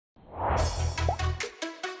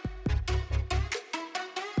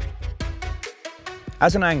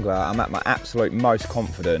As an angler, I'm at my absolute most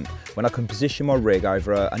confident when I can position my rig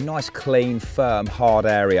over a nice, clean, firm, hard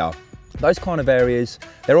area. Those kind of areas,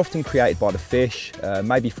 they're often created by the fish,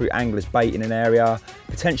 maybe through anglers baiting an area,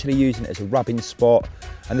 potentially using it as a rubbing spot.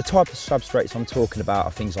 And the type of substrates I'm talking about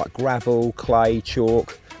are things like gravel, clay,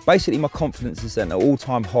 chalk. Basically, my confidence is at an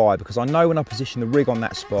all-time high because I know when I position the rig on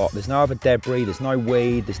that spot, there's no other debris, there's no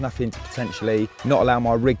weed, there's nothing to potentially not allow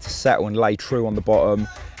my rig to settle and lay true on the bottom.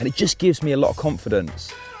 And it just gives me a lot of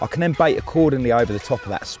confidence. I can then bait accordingly over the top of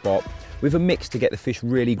that spot with a mix to get the fish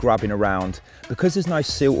really grubbing around. Because there's no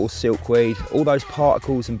silt or silkweed, all those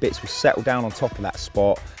particles and bits will settle down on top of that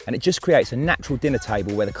spot, and it just creates a natural dinner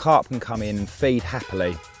table where the carp can come in and feed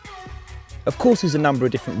happily. Of course, there's a number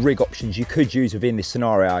of different rig options you could use within this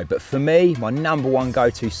scenario, but for me, my #1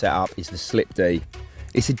 go-to setup is the Slip D.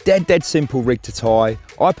 It's a dead simple rig to tie.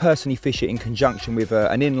 I personally fish it in conjunction with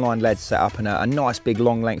an inline lead setup and a nice big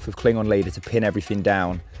long length of Klingon leader to pin everything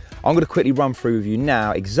down. I'm going to quickly run through with you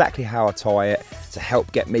now exactly how I tie it to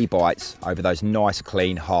help get me bites over those nice,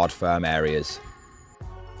 clean, hard, firm areas.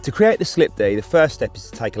 To create the Slip D, the first step is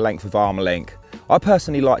to take a length of armour link. I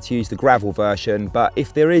personally like to use the gravel version, but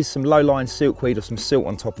if there is some low-lying silkweed or some silt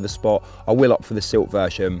on top of the spot, I will opt for the silt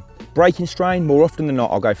version. Breaking strain, more often than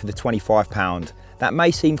not, I'll go for the 25 pound. That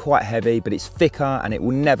may seem quite heavy, but it's thicker and it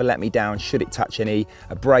will never let me down should it touch any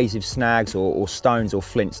abrasive snags or stones or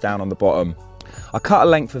flints down on the bottom. I cut a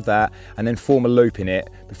length of that and then form a loop in it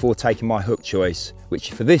before taking my hook choice,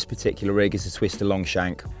 which for this particular rig is a Twister long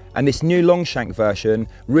shank. And this new long shank version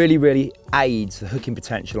really aids the hooking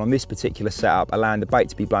potential on this particular setup, allowing the bait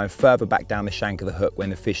to be blown further back down the shank of the hook when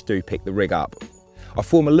the fish do pick the rig up. I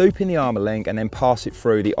form a loop in the armour link and then pass it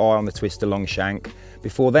through the eye on the Twister long shank,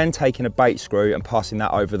 before then taking a bait screw and passing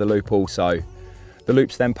that over the loop also. The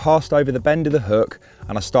loop's then passed over the bend of the hook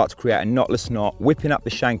and I start to create a knotless knot, whipping up the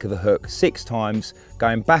shank of the hook 6 times,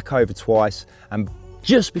 going back over twice, and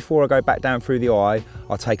just before I go back down through the eye,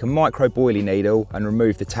 I'll take a micro boilie needle and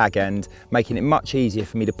remove the tag end, making it much easier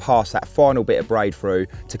for me to pass that final bit of braid through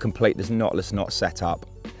to complete this knotless knot setup.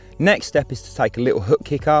 Next step is to take a little hook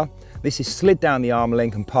kicker. This is slid down the armour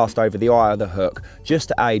link and passed over the eye of the hook, just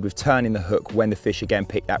to aid with turning the hook when the fish again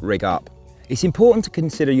pick that rig up. It's important to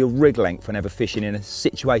consider your rig length whenever fishing in a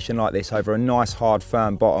situation like this over a nice hard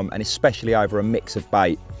firm bottom, and especially over a mix of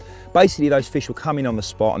bait. Basically, those fish will come in on the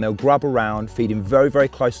spot and they'll grub around, feeding very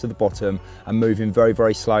close to the bottom and moving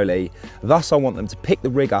very slowly. Thus, I want them to pick the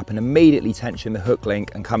rig up and immediately tension the hook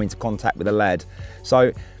link and come into contact with the lead.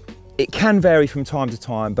 So it can vary from time to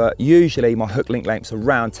time, but usually my hook link length's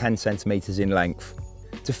around 10 centimetres in length.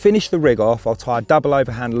 To finish the rig off, I'll tie a double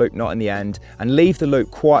overhand loop knot in the end and leave the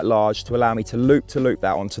loop quite large to allow me to loop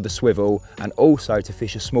that onto the swivel, and also to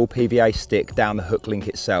fish a small PVA stick down the hook link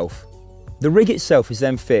itself. The rig itself is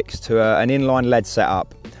then fixed to an inline lead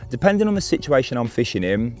setup. Depending on the situation I'm fishing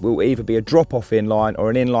in, will either be a drop-off inline or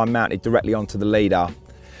an inline mounted directly onto the leader.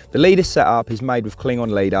 The leader setup is made with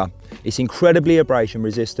Klingon leader. It's incredibly abrasion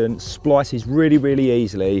resistant, splices really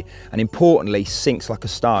easily, and importantly sinks like a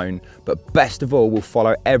stone, but best of all will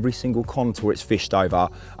follow every single contour it's fished over,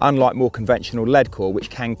 unlike more conventional lead core which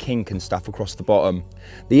can kink and stuff across the bottom.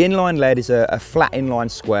 The inline lead is a flat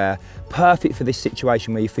inline square, perfect for this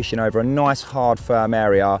situation where you're fishing over a nice hard firm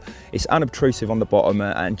area. It's unobtrusive on the bottom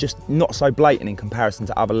and just not so blatant in comparison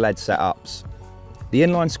to other lead setups. The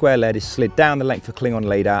inline square lead is slid down the length of Klingon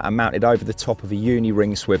leader and mounted over the top of a uni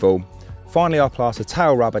ring swivel. Finally, I pass a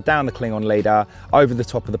tail rubber down the Klingon leader over the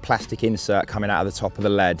top of the plastic insert coming out of the top of the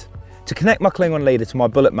lead. To connect my Klingon leader to my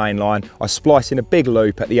bullet mainline, I splice in a big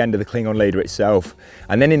loop at the end of the Klingon leader itself,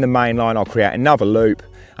 and then in the mainline I'll create another loop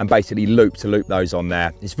and basically loop to loop those on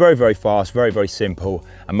there. It's very fast, very simple,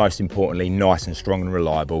 and most importantly nice and strong and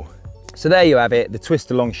reliable. So there you have it, the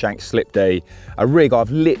Twister Longshank Slip D, a rig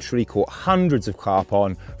I've literally caught hundreds of carp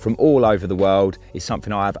on from all over the world. It's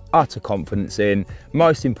something I have utter confidence in.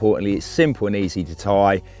 Most importantly, it's simple and easy to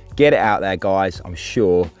tie. Get it out there, guys. I'm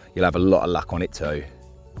sure you'll have a lot of luck on it too.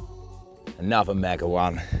 Another mega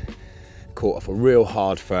one. Caught off a real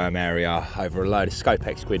hard firm area over a load of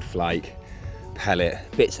Scopex squid flake, pellet,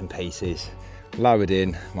 bits and pieces. Lowered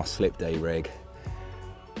in my Slip D rig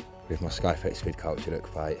with my Scopex squid culture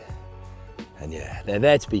hook bait. And yeah, they're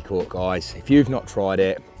there to be caught, guys. If you've not tried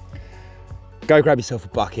it, go grab yourself a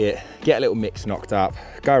bucket, get a little mix knocked up,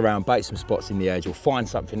 go around, bait some spots in the edge, or find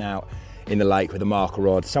something out in the lake with a marker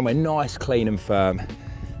rod, somewhere nice, clean and firm,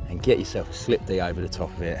 and get yourself a Slip D over the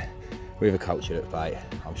top of it with a culture hook bait.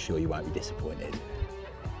 I'm sure you won't be disappointed.